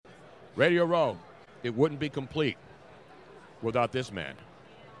Radio Row, it wouldn't be complete without this man,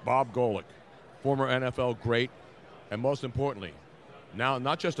 Bob Golic, former NFL great, and most importantly, now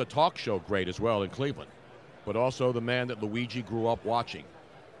not just a talk show great as well in Cleveland, but also the man that Luigi grew up watching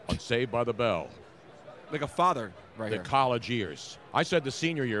on Saved by the Bell. Like a father the college years. I said the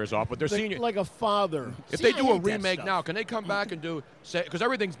senior years off, but they're senior. Like a father. If they do a remake now, can they come back and do, because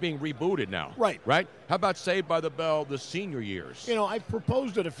everything's being rebooted now. Right. Right? How about Saved by the Bell, the senior years? You know, I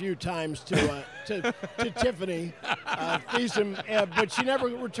proposed it a few times to Tiffany Thiessen, but she never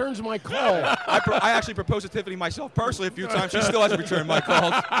returns my call. I actually proposed to Tiffany myself personally a few times. She still hasn't returned my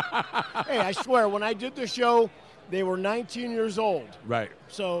calls. Hey, I swear, when I did the show, they were 19 years old. Right.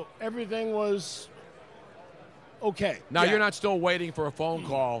 So everything was okay. Now you're not still waiting for a phone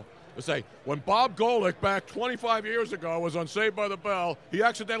call to say, when Bob Golic back 25 years ago was on Saved by the Bell, he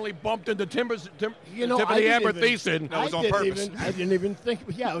accidentally bumped into Tiffany Amber Thiessen. That was on purpose. I didn't even think.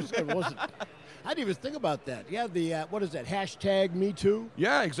 Yeah, it wasn't. I didn't even think about that. Yeah, the what is that? Hashtag Me Too.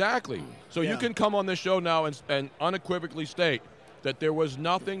 Yeah, exactly. So you can come on this show now and unequivocally state that there was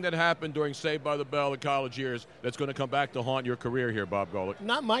nothing that happened during Saved by the Bell the college years that's going to come back to haunt your career here, Bob Golic.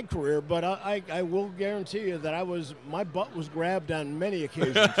 Not my career, but I will guarantee you that my butt was grabbed on many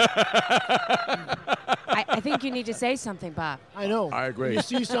occasions. I think you need to say something, Bob. I know. I agree. You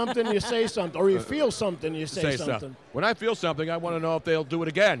see something, you say something, or you feel something, you say something. When I feel something, I want to know if they'll do it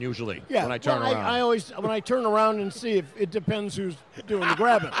again. Usually, when I turn around, I always when I turn around and see if it depends who's doing the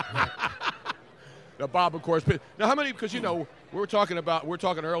grabbing. Now, Bob, of course. Now, how many? Because we were talking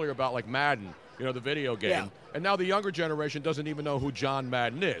earlier about like Madden, the video game, and now the younger generation doesn't even know who John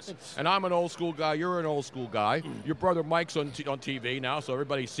Madden is. And I'm an old school guy. You're an old school guy. Your brother Mike's on TV now, so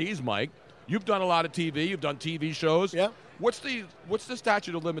everybody sees Mike. You've done a lot of TV. You've done TV shows. Yeah. What's the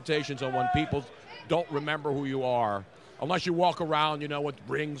statute of limitations on when people don't remember who you are? Unless you walk around, with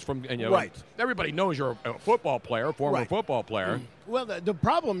rings from, right. Everybody knows you're a football player, former football player. Well, the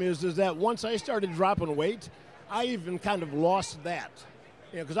problem is that once I started dropping weight, I even kind of lost that.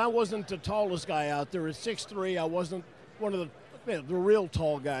 Because I wasn't the tallest guy out there. At 6'3", I wasn't one of the real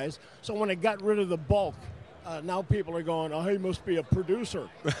tall guys. So when I got rid of the bulk, now people are going, oh, he must be a producer.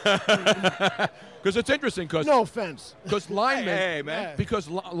 Because it's interesting. No offense. Because linemen, hey, man. Because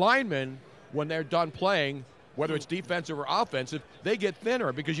linemen, when they're done playing, whether it's defensive or offensive, they get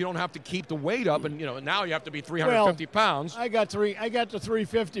thinner because you don't have to keep the weight up, and now you have to be 350 pounds. I got to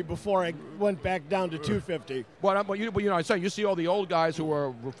 350 before I went back down to 250. I say you see all the old guys who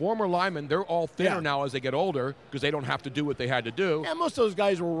are former linemen; they're all thinner now as they get older because they don't have to do what they had to do. Yeah, most of those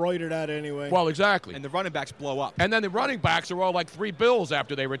guys were roided out anyway. Well, exactly. And the running backs blow up. And then the running backs are all like $3 bills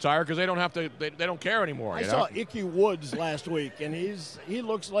after they retire because they don't have to. They don't care anymore. I saw Icky Woods last week, and he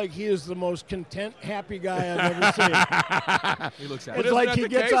looks like he is the most content, happy guy I've ever seen. He looks happy. It's like he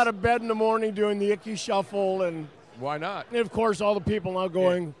gets out of bed in the morning doing the Icky Shuffle, and why not? And of course, all the people now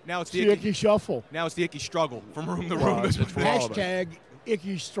going. Now it's the Icky Shuffle. Now it's the Icky Struggle from room to room. Hashtag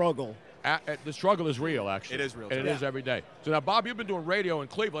Icky Struggle. The struggle is real, actually. It is real. And it is every day. So now, Bob, you've been doing radio in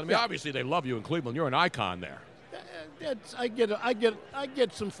Cleveland. I mean, obviously they love you in Cleveland. You're an icon there. I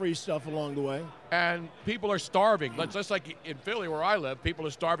get some free stuff along the way. And people are starving. Just like in Philly where I live, people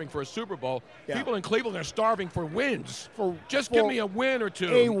are starving for a Super Bowl. Yeah. People in Cleveland are starving for wins. Give me a win or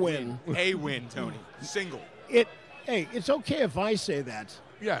two. A win. A win, Tony. Single. Hey, it's okay if I say that.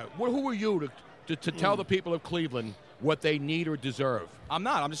 Yeah. Who are you to tell the people of Cleveland what they need or deserve? I'm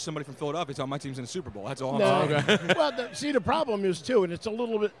not. I'm just somebody from Philadelphia telling my team's in the Super Bowl. That's all I'm saying. Okay. Well, the problem is, too, and it's a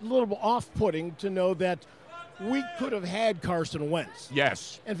little bit off-putting to know that we could have had Carson Wentz.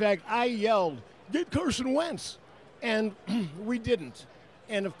 Yes. In fact, I yelled, "Get Carson Wentz," and we didn't.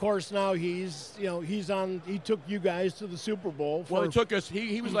 And of course now he's on. He took you guys to the Super Bowl. Well, he took us.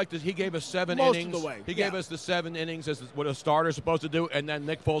 He was like this. He gave us 7 most innings. Of the way. He gave us the 7 innings as what a starter's supposed to do, and then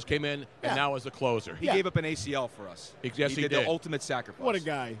Nick Foles came in and now is the closer. He gave up an ACL for us. Yes, he did the ultimate sacrifice. What a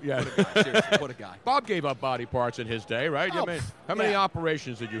guy! Yeah, what a guy. Seriously, what a guy. Bob gave up body parts in his day, right? How many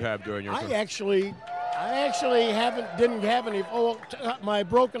operations did you have during your career? I actually didn't have any. My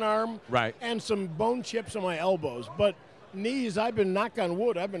broken arm, right, and some bone chips on my elbows, but. Knees, I've been, knock on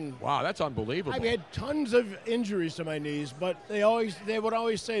wood, wow, that's unbelievable. I've had tons of injuries to my knees, but they would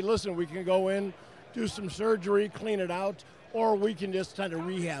always say, listen, we can go in, do some surgery, clean it out, or we can just kind of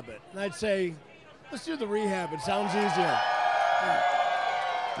rehab it. And I'd say, let's do the rehab. It sounds easier.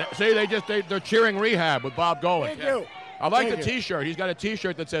 See, they're cheering rehab with Bob Golic. Thank you. I like the T-shirt. He's got a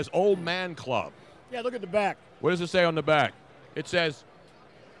T-shirt that says Old Man Club. Yeah, look at the back. What does it say on the back? It says,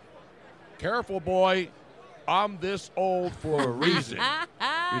 careful, boy. I'm this old for a reason.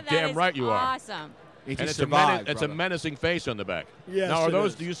 You're damn right you are. Awesome. He And just it's survived, it's a brother. menacing face on the back. Yes, now, are it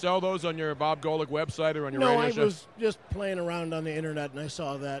those? is. Do you sell those on your Bob Golic website or on your No, radio I show? was just playing around on the internet and I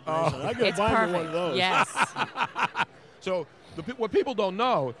saw that. And I said, I gotta It's buy me perfect. one of those. Yes. So what people don't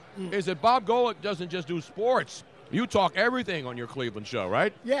know is that Bob Golic doesn't just do sports. You talk everything on your Cleveland show,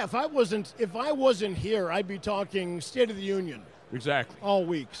 right? Yeah, if I wasn't here, I'd be talking State of the Union Exactly. all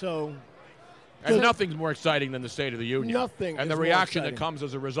week. So And nothing's more exciting than the State of the Union. Nothing And is the more reaction that exciting. comes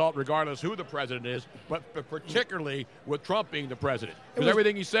as a result, regardless who the president is, but particularly with Trump being the president. It Because was-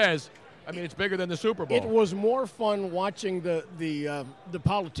 everything he says, I mean, it's bigger than the Super Bowl. it was more fun watching the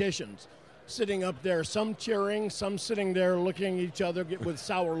politicians sitting up there, some cheering, some sitting there looking at each other with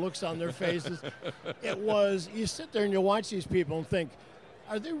sour looks on their faces. You sit there and you watch these people and think,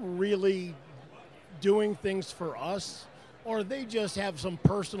 are they really doing things for us, or they just have some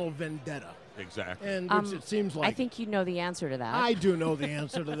personal vendetta? Exactly. And which it seems like. I think you know the answer to that. I do know the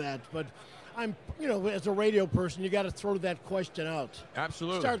answer to that, but as a radio person, you got to throw that question out.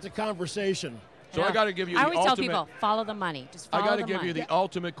 Absolutely. Start the conversation. So I got to give you I the always tell ultimate. people, follow the money. Just follow I got to the give money. you the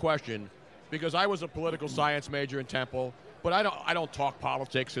ultimate question, because I was a political science major in Temple, but I don't talk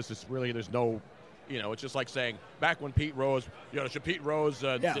politics. There's no, it's just like saying back when Pete Rose, should Pete Rose,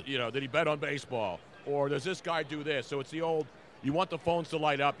 did he bet on baseball, or does this guy do this? So it's the old. You want the phones to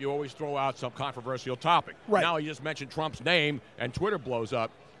light up, you always throw out some controversial topic. Right. Now you just mentioned Trump's name and Twitter blows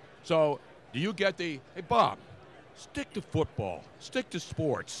up. So do you get hey, Bob, stick to football, stick to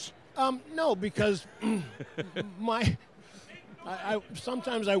sports? No, because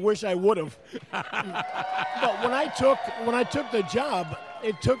sometimes I wish I would have. But when I took the job,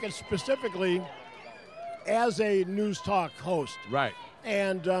 it took it specifically as a news talk host. Right.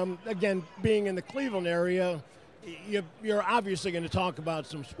 And again, being in the Cleveland area, you're obviously going to talk about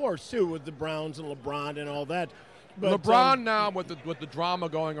some sports too, with the Browns and LeBron and all that. But, LeBron now with the drama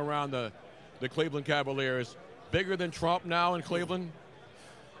going around the Cleveland Cavaliers, bigger than Trump now in Cleveland,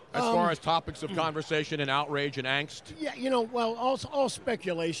 as far as topics of conversation and outrage and angst. Yeah, well, all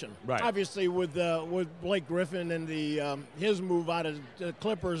speculation. Right. Obviously, with Blake Griffin and his move out of the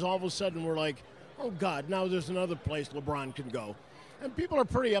Clippers, all of a sudden we're like, oh God, now there's another place LeBron can go, and people are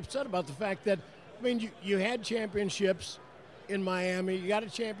pretty upset about the fact that. I mean, you had championships in Miami. You got a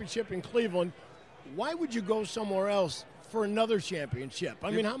championship in Cleveland. Why would you go somewhere else for another championship?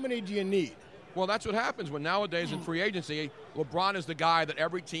 I mean, how many do you need? Well, that's what happens when nowadays in free agency, LeBron is the guy that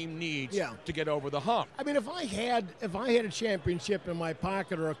every team needs to get over the hump. I mean, if I had a championship in my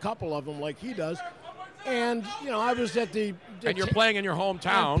pocket or a couple of them like he does, and I was at the and you're playing in your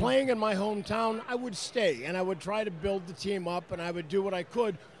hometown. I'm playing in my hometown, I would stay and I would try to build the team up and I would do what I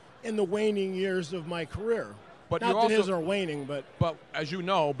could in the waning years of my career. But not you're that his also are waning, but as you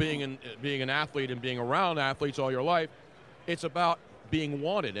know, being an athlete and being around athletes all your life, it's about being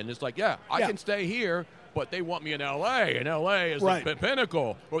wanted. And it's like, I can stay here, but they want me in L.A. And L.A. is the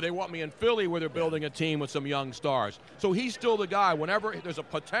pinnacle. Or they want me in Philly where they're building a team with some young stars. So he's still the guy. Whenever there's a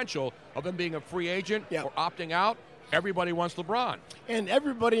potential of him being a free agent or opting out, everybody wants LeBron. And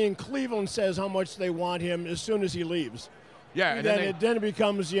everybody in Cleveland says how much they want him as soon as he leaves. Yeah, and then it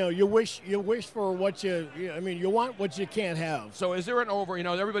becomes, you wish for what you want what you can't have. So is there an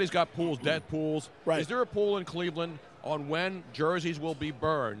everybody's got pools, dead pools. Right. Is there a pool in Cleveland on when jerseys will be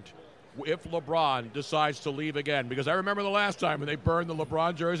burned if LeBron decides to leave again? Because I remember the last time when they burned the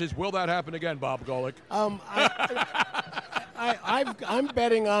LeBron jerseys. Will that happen again, Bob Golic? I'm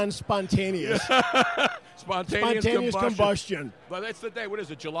betting on spontaneous. Spontaneous combustion. Well, that's the day. What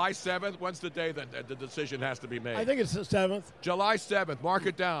is it, July 7th? When's the day that the decision has to be made? I think it's the 7th. July 7th. Mark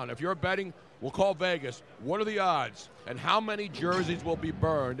it down. If you're betting, we'll call Vegas. What are the odds? And how many jerseys will be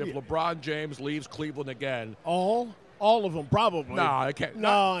burned if LeBron James leaves Cleveland again? All of them, probably. No, I can't.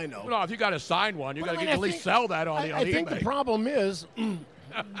 No, I know. No, if you got to sign one, you got to at least sell that on the I think eBay. the problem is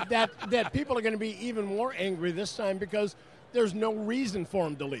that people are going to be even more angry this time because there's no reason for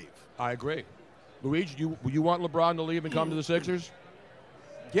him to leave. I agree. Luigi, you want LeBron to leave and come to the Sixers?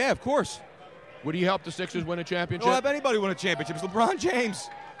 Yeah, of course. Would he help the Sixers win a championship? Don't have anybody win a championship. It's LeBron James.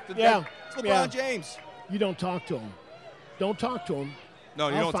 It's LeBron James. You don't talk to him. Don't talk to him. No,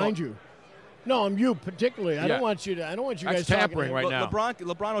 you I'll don't find you. No, I'm you particularly. I don't want you That's guys tampering talking right now.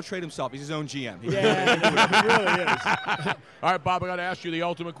 LeBron will trade himself. He's his own GM. He really is. All right, Bob, I got to ask you the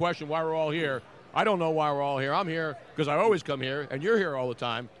ultimate question, why we're all here. I don't know why we're all here. I'm here because I always come here, and you're here all the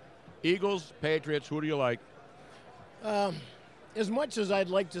time. Eagles, Patriots, who do you like? As much as I'd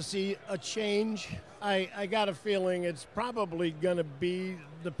like to see a change, I got a feeling it's probably going to be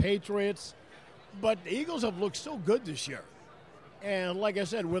the Patriots. But the Eagles have looked so good this year. And like I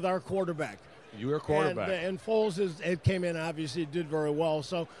said, with our quarterback. You're a quarterback. And Foles came in, obviously, did very well.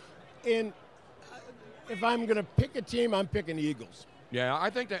 So, if I'm going to pick a team, I'm picking the Eagles. Yeah, I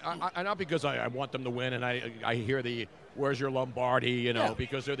think that, not because I want them to win, and I hear the, where's your Lombardi,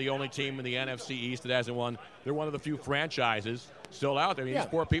 because they're the only team in the NFC East that hasn't won. They're one of the few franchises still out there. I mean, these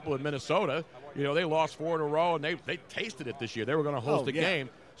poor people in Minnesota, they lost 4 in a row, and they tasted it this year. They were going to host a game.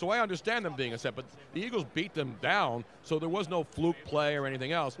 So I understand them being upset, but the Eagles beat them down, so there was no fluke play or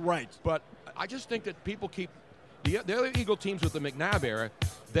anything else. Right. But I just think that people keep the other Eagle teams with the McNabb era,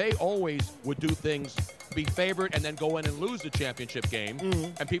 they always would do things, be favored, and then go in and lose the championship game,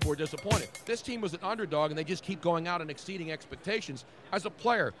 and people were disappointed. This team was an underdog, and they just keep going out and exceeding expectations. As a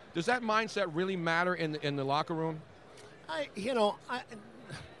player, does that mindset really matter in the locker room?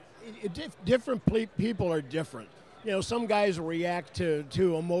 Different people are different. Some guys react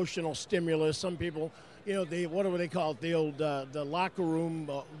to emotional stimulus. Some people, what do they call it? The old the locker room,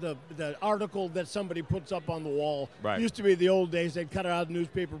 the article that somebody puts up on the wall. Right. Used to be the old days. They'd cut it out of the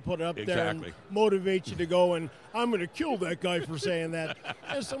newspaper, put it up there, and motivate you to go. And I'm going to kill that guy for saying that.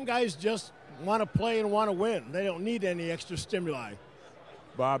 And some guys just want to play and want to win. They don't need any extra stimuli.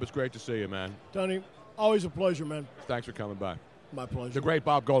 Bob, it's great to see you, man. Tony, always a pleasure, man. Thanks for coming by. My pleasure. The great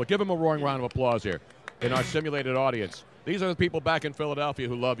Bob Golic. Give him a roaring round of applause here in our simulated audience. These are the people back in Philadelphia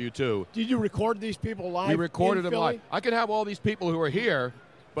who love you, too. Did you record these people live? We recorded them Philly? live. I could have all these people who are here,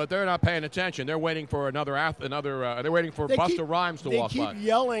 but they're not paying attention. They're waiting for they're waiting for Busta Rhymes to walk by. They keep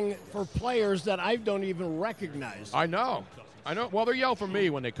yelling for players that I don't even recognize. I know. Well, they yell for me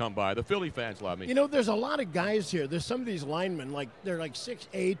when they come by. The Philly fans love me. There's a lot of guys here. There's some of these linemen, they're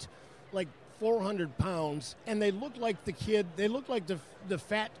 6'8", 400 pounds, and they look like the kid. They look like the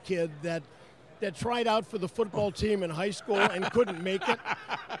fat kid that tried out for the football team in high school and couldn't make it,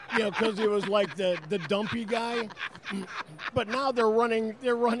 because he was like the dumpy guy. But now they're running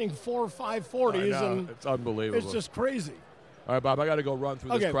 4 or 5 40s, and it's unbelievable. It's just crazy. All right, Bob, I got to go run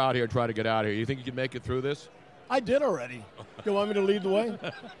through this crowd here and try to get out of here. You think you can make it through this? I did already. You want me to lead the way?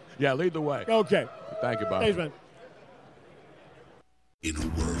 Yeah, lead the way. Okay. Thank you, Bob. Thanks, man. In a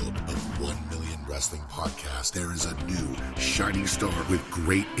world of 1 million wrestling podcasts, there is a new shining star with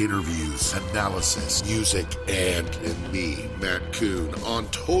great interviews, analysis, music, and me, Matt Kuhn, on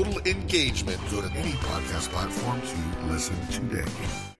total engagement. Go to any podcast platform to listen today.